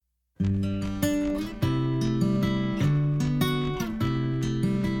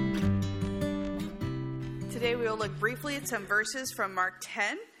look briefly at some verses from Mark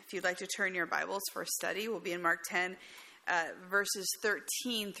 10. If you'd like to turn your Bibles for study, we'll be in Mark 10, verses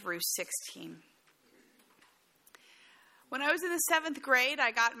 13 through 16. When I was in the 7th grade, I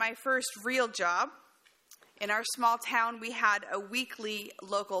got my first real job. In our small town, we had a weekly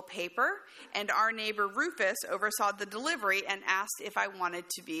local paper, and our neighbor Rufus oversaw the delivery and asked if I wanted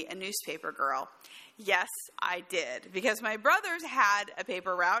to be a newspaper girl. Yes, I did, because my brothers had a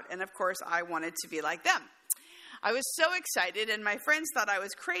paper route, and of course, I wanted to be like them. I was so excited, and my friends thought I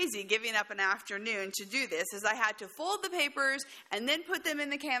was crazy giving up an afternoon to do this, as I had to fold the papers and then put them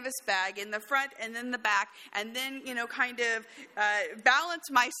in the canvas bag in the front and then the back, and then, balance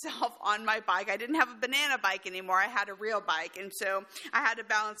myself on my bike. I didn't have a banana bike anymore. I had a real bike, and so I had to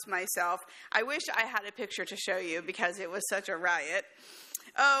balance myself. I wish I had a picture to show you because it was such a riot.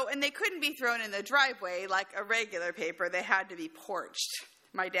 Oh, and they couldn't be thrown in the driveway like a regular paper. They had to be porched.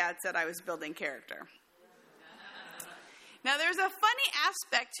 My dad said I was building character. Now, there's a funny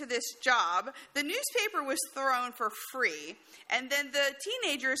aspect to this job. The newspaper was thrown for free, and then the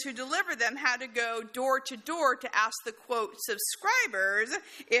teenagers who delivered them had to go door to door to ask the, quote, subscribers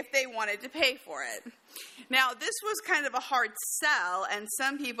if they wanted to pay for it. Now, this was kind of a hard sell, and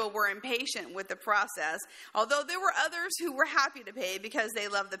some people were impatient with the process, although there were others who were happy to pay because they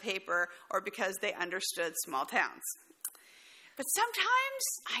loved the paper or because they understood small towns. But sometimes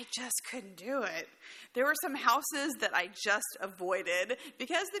I just couldn't do it. There were some houses that I just avoided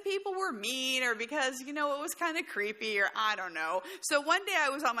because the people were mean or because, it was kind of creepy or I don't know. So one day I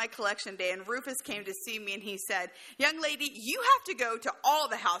was on my collection day and Rufus came to see me and he said, "Young lady, you have to go to all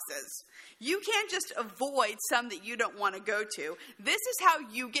the houses. You can't just avoid some that you don't want to go to. This is how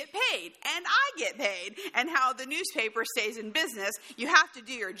you get paid and I get paid and how the newspaper stays in business. You have to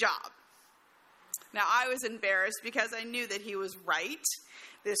do your job." Now, I was embarrassed because I knew that he was right.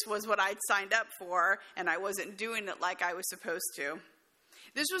 This was what I'd signed up for, and I wasn't doing it like I was supposed to.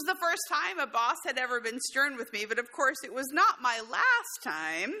 This was the first time a boss had ever been stern with me, but of course it was not my last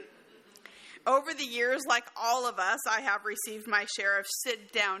time. Over the years, like all of us, I have received my share of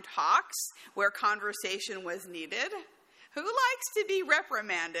sit-down talks where conversation was needed. Who likes to be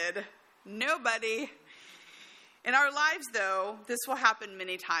reprimanded? Nobody. In our lives, though, this will happen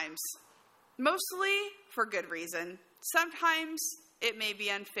many times. Mostly for good reason. Sometimes it may be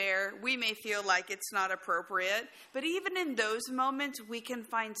unfair. We may feel like it's not appropriate. But even in those moments, we can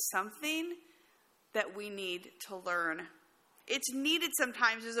find something that we need to learn. It's needed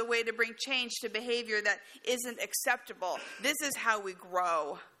sometimes as a way to bring change to behavior that isn't acceptable. This is how we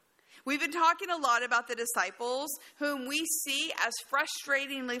grow. We've been talking a lot about the disciples, whom we see as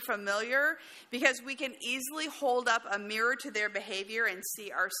frustratingly familiar because we can easily hold up a mirror to their behavior and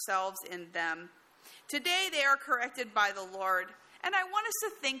see ourselves in them. Today, they are corrected by the Lord, and I want us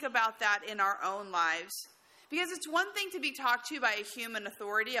to think about that in our own lives. Because it's one thing to be talked to by a human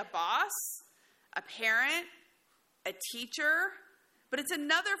authority, a boss, a parent, a teacher, but it's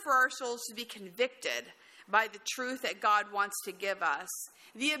another for our souls to be convicted by the truth that God wants to give us.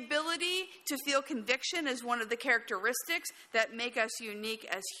 The ability to feel conviction is one of the characteristics that make us unique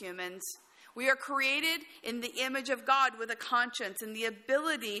as humans. We are created in the image of God with a conscience and the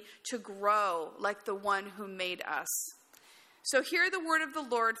ability to grow like the one who made us. So hear the word of the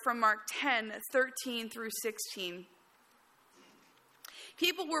Lord from Mark 10, 13 through 16.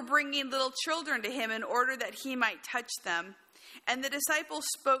 People were bringing little children to him in order that he might touch them, and the disciples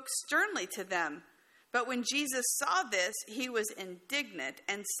spoke sternly to them. But when Jesus saw this, he was indignant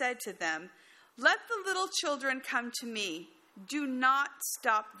and said to them, "Let the little children come to me. Do not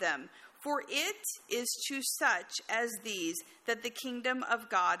stop them, for it is to such as these that the kingdom of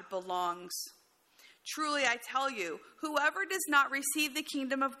God belongs. Truly, I tell you, whoever does not receive the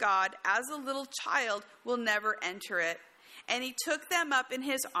kingdom of God as a little child will never enter it." And he took them up in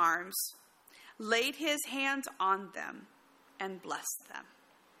his arms, laid his hands on them, and blessed them.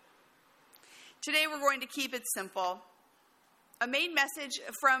 Today we're going to keep it simple. A main message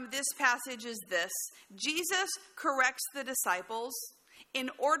from this passage is this: Jesus corrects the disciples in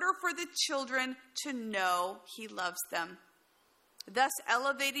order for the children to know he loves them, thus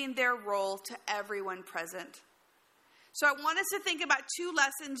elevating their role to everyone present. So I want us to think about two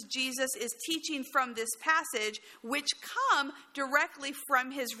lessons Jesus is teaching from this passage, which come directly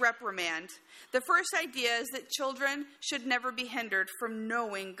from his reprimand. The first idea is that children should never be hindered from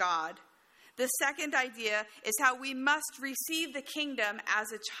knowing God. The second idea is how we must receive the kingdom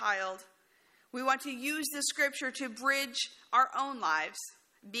as a child. We want to use the scripture to bridge our own lives,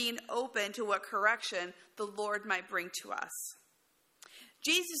 being open to what correction the Lord might bring to us.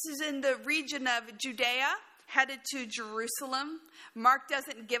 Jesus is in the region of Judea, headed to Jerusalem. Mark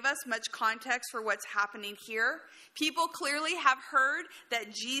doesn't give us much context for what's happening here. People clearly have heard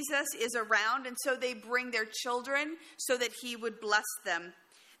that Jesus is around, and so they bring their children so that he would bless them.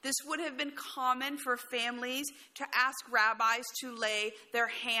 This would have been common for families to ask rabbis to lay their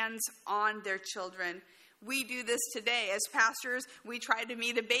hands on their children. We do this today. As pastors, we try to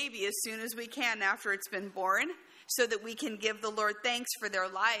meet a baby as soon as we can after it's been born so that we can give the Lord thanks for their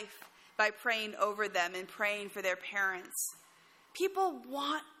life by praying over them and praying for their parents. People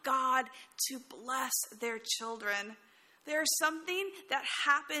want God to bless their children. There's something that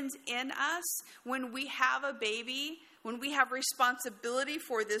happens in us when we have a baby, when we have responsibility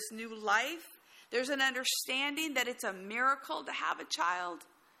for this new life. There's an understanding that it's a miracle to have a child,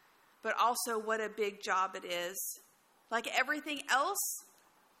 but also what a big job it is. Like everything else,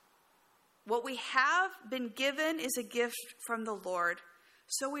 what we have been given is a gift from the Lord.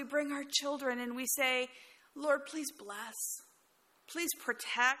 So we bring our children and we say, Lord, please bless. Please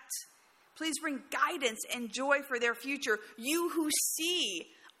protect. Please bring guidance and joy for their future. You who see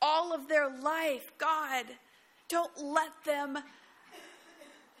all of their life, God, don't let them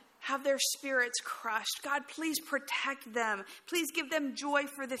have their spirits crushed. God, please protect them. Please give them joy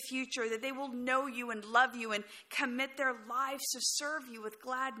for the future, that they will know you and love you and commit their lives to serve you with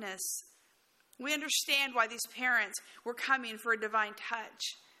gladness. We understand why these parents were coming for a divine touch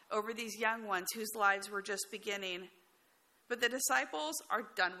over these young ones whose lives were just beginning. But the disciples are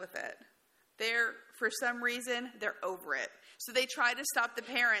done with it. For some reason, they're over it. So they try to stop the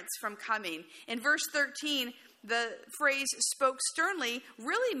parents from coming. In verse 13, the phrase spoke sternly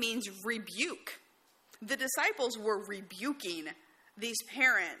really means rebuke. The disciples were rebuking these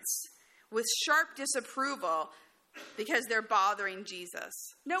parents with sharp disapproval because they're bothering Jesus.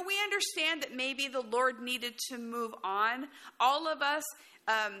 No, we understand that maybe the Lord needed to move on. All of us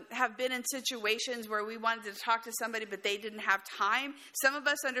have been in situations where we wanted to talk to somebody, but they didn't have time. Some of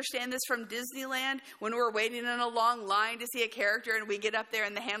us understand this from Disneyland when we're waiting in a long line to see a character and we get up there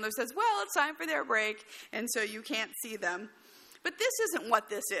and the handler says, well, it's time for their break. And so you can't see them. But this isn't what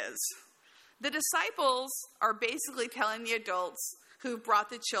this is. The disciples are basically telling the adults who've brought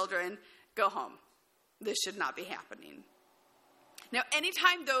the children, go home. This should not be happening. Now,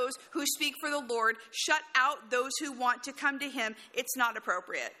 anytime those who speak for the Lord shut out those who want to come to him, it's not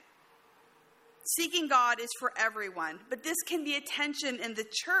appropriate. Seeking God is for everyone, but this can be a tension in the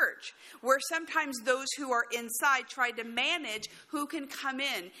church where sometimes those who are inside try to manage who can come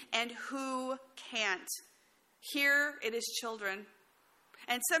in and who can't. Here it is children.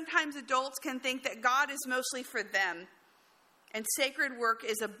 And sometimes adults can think that God is mostly for them, and sacred work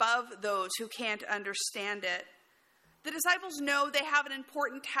is above those who can't understand it. The disciples know they have an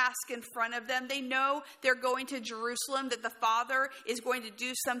important task in front of them. They know they're going to Jerusalem, that the Father is going to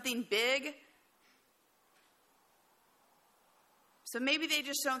do something big. So maybe they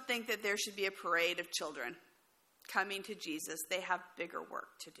just don't think that there should be a parade of children coming to Jesus. They have bigger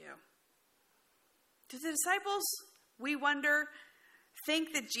work to do. Do the disciples, we wonder,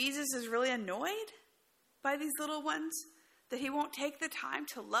 think that Jesus is really annoyed by these little ones? That he won't take the time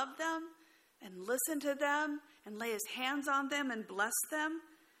to love them and listen to them and lay his hands on them and bless them?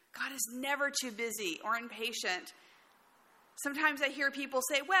 God is never too busy or impatient. Sometimes I hear people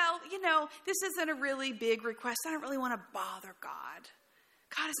say, well, this isn't a really big request. I don't really want to bother God.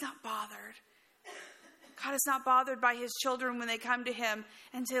 God is not bothered. God is not bothered by his children when they come to him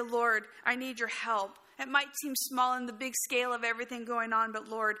and say, Lord, I need your help. It might seem small in the big scale of everything going on, but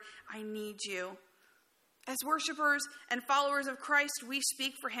Lord, I need you. As worshipers and followers of Christ, we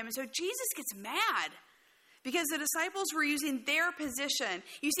speak for him. And so Jesus gets mad because the disciples were using their position.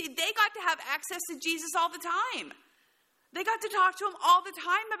 You see, they got to have access to Jesus all the time. They got to talk to him all the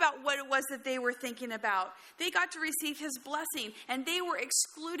time about what it was that they were thinking about. They got to receive his blessing, and they were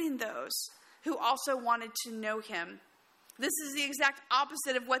excluding those who also wanted to know him. This is the exact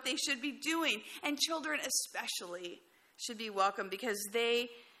opposite of what they should be doing. And children especially should be welcome because these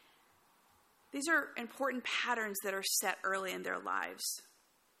are important patterns that are set early in their lives.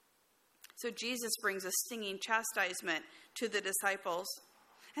 So Jesus brings a stinging chastisement to the disciples.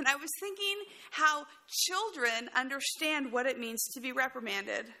 And I was thinking how children understand what it means to be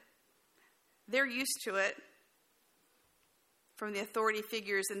reprimanded. They're used to it from the authority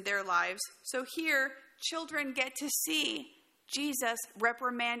figures in their lives. So here, children get to see Jesus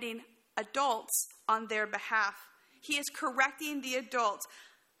reprimanding adults on their behalf. He is correcting the adults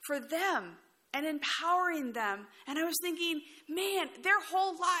for them and empowering them. And I was thinking, man, their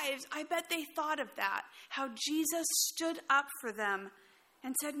whole lives, I bet they thought of that. How Jesus stood up for them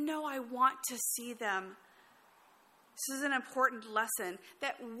and said, no, I want to see them. This is an important lesson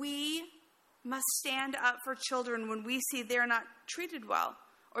that we must stand up for children when we see they're not treated well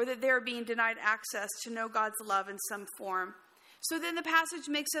or that they're being denied access to know God's love in some form. So then the passage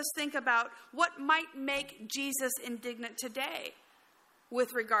makes us think about what might make Jesus indignant today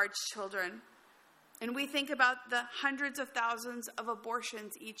with regard to children. And we think about the hundreds of thousands of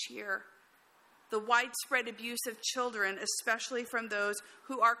abortions each year, the widespread abuse of children, especially from those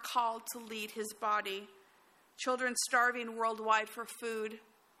who are called to lead his body, children starving worldwide for food,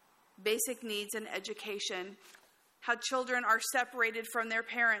 basic needs, and education, how children are separated from their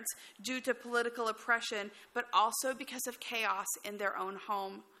parents due to political oppression, but also because of chaos in their own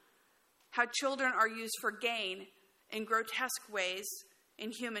home, how children are used for gain in grotesque ways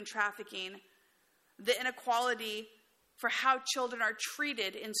in human trafficking, the inequality for how children are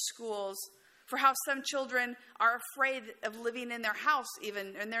treated in schools, for how some children are afraid of living in their house,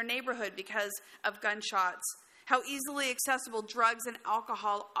 even in their neighborhood, because of gunshots, how easily accessible drugs and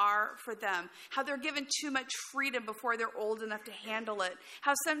alcohol are for them, how they're given too much freedom before they're old enough to handle it,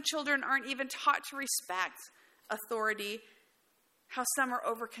 how some children aren't even taught to respect authority, how some are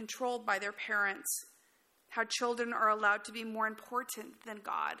over-controlled by their parents, how children are allowed to be more important than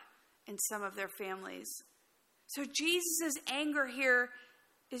God in some of their families. So Jesus' anger here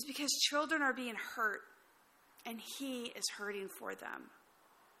is because children are being hurt, and he is hurting for them.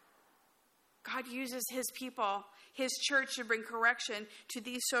 God uses his people, his church, to bring correction to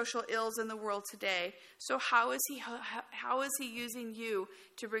these social ills in the world today. So how is he using you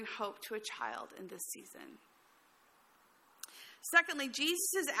to bring hope to a child in this season? Secondly,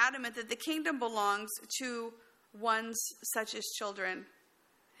 Jesus is adamant that the kingdom belongs to ones such as children.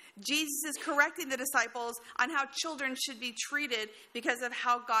 Jesus is correcting the disciples on how children should be treated because of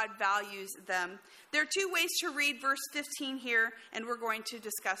how God values them. There are two ways to read verse 15 here, and we're going to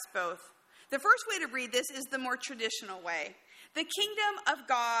discuss both. The first way to read this is the more traditional way. The kingdom of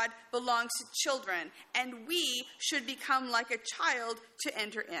God belongs to children, and we should become like a child to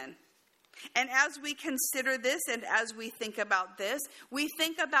enter in. And as we consider this and as we think about this, we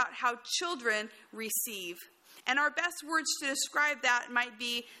think about how children receive. And our best words to describe that might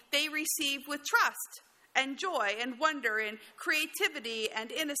be they receive with trust and joy and wonder and creativity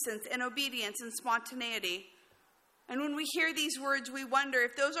and innocence and obedience and spontaneity. And when we hear these words, we wonder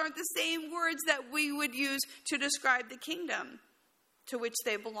if those aren't the same words that we would use to describe the kingdom to which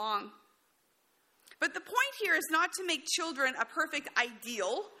they belong. But the point here is not to make children a perfect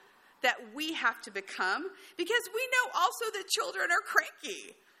ideal that we have to become, because we know also that children are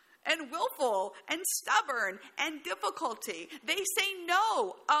cranky and willful and stubborn and difficulty. They say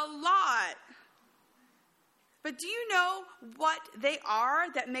no a lot. But do you know what they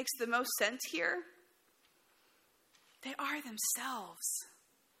are that makes the most sense here? They are themselves.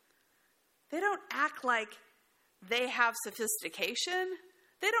 They don't act like they have sophistication.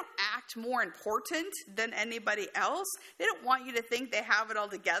 They don't act more important than anybody else. They don't want you to think they have it all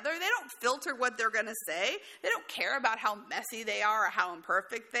together. They don't filter what they're going to say. They don't care about how messy they are or how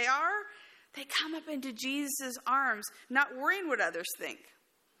imperfect they are. They come up into Jesus' arms, not worrying what others think,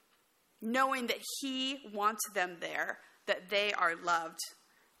 knowing that he wants them there, that they are loved.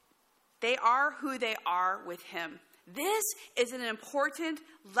 They are who they are with him. This is an important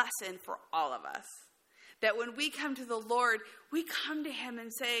lesson for all of us. That when we come to the Lord, we come to him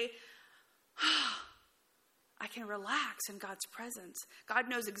and say, I can relax in God's presence. God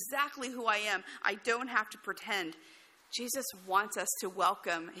knows exactly who I am. I don't have to pretend. Jesus wants us to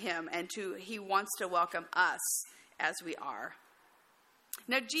welcome him, and he wants to welcome us as we are.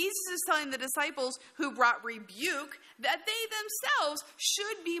 Now, Jesus is telling the disciples who brought rebuke that they themselves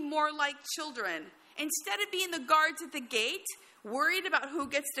should be more like children. Instead of being the guards at the gate, worried about who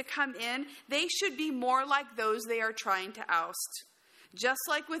gets to come in, they should be more like those they are trying to oust. Just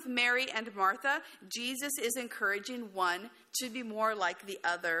like with Mary and Martha, Jesus is encouraging one to be more like the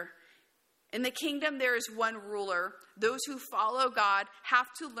other. In the kingdom, there is one ruler. Those who follow God have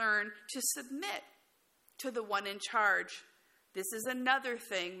to learn to submit to the one in charge. This is another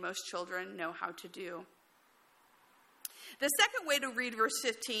thing most children know how to do. The second way to read verse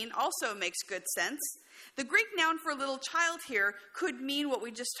 15 also makes good sense. The Greek noun for little child here could mean what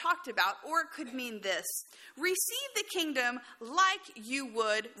we just talked about, or it could mean this: receive the kingdom like you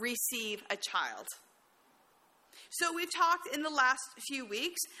would receive a child. So we've talked in the last few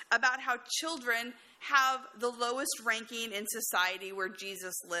weeks about how children have the lowest ranking in society where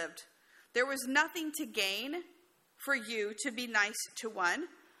Jesus lived. There was nothing to gain for you to be nice to one.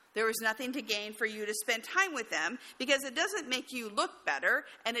 There was nothing to gain for you to spend time with them, because it doesn't make you look better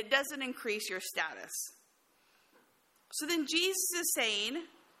and it doesn't increase your status. So then Jesus is saying,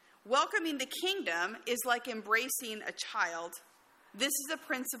 welcoming the kingdom is like embracing a child, This is a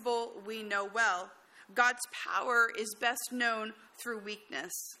principle we know well. God's power is best known through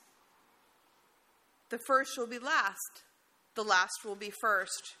weakness. The first will be last. The last will be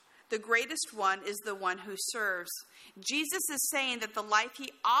first. The greatest one is the one who serves. Jesus is saying that the life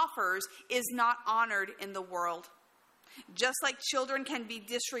he offers is not honored in the world. Just like children can be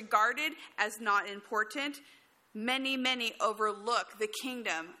disregarded as not important, many overlook the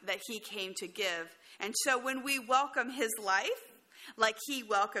kingdom that he came to give. And so when we welcome his life, like he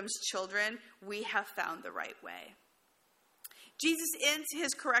welcomes children, we have found the right way. Jesus ends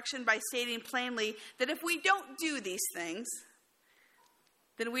his correction by stating plainly that if we don't do these things,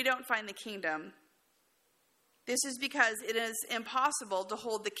 then we don't find the kingdom. This is because it is impossible to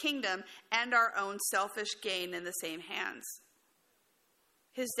hold the kingdom and our own selfish gain in the same hands.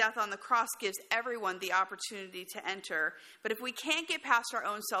 His death on the cross gives everyone the opportunity to enter. But if we can't get past our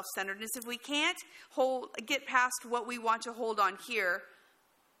own self-centeredness, if we can't get past what we want to hold on here,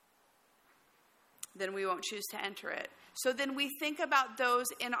 then we won't choose to enter it. So then we think about those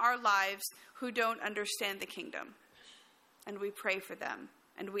in our lives who don't understand the kingdom. And we pray for them.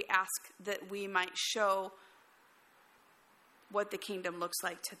 And we ask that we might show what the kingdom looks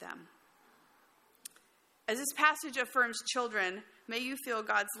like to them. As this passage affirms children, may you feel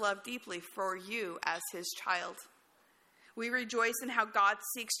God's love deeply for you as his child. We rejoice in how God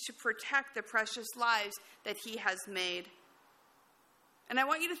seeks to protect the precious lives that he has made. And I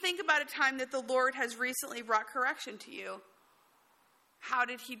want you to think about a time that the Lord has recently brought correction to you. How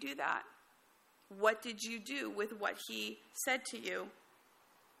did he do that? What did you do with what he said to you?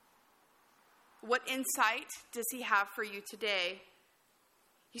 What insight does he have for you today?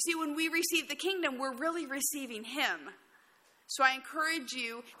 You see, when we receive the kingdom, we're really receiving him. So I encourage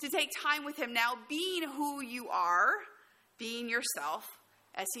you to take time with him now, being who you are, being yourself,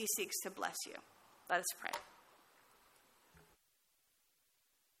 as he seeks to bless you. Let us pray.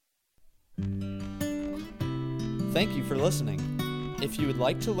 Thank you for listening. If you would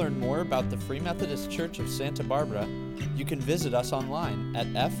like to learn more about the Free Methodist Church of Santa Barbara, you can visit us online at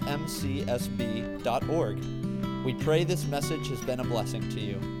fmcsb.org. We pray this message has been a blessing to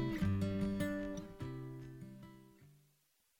you.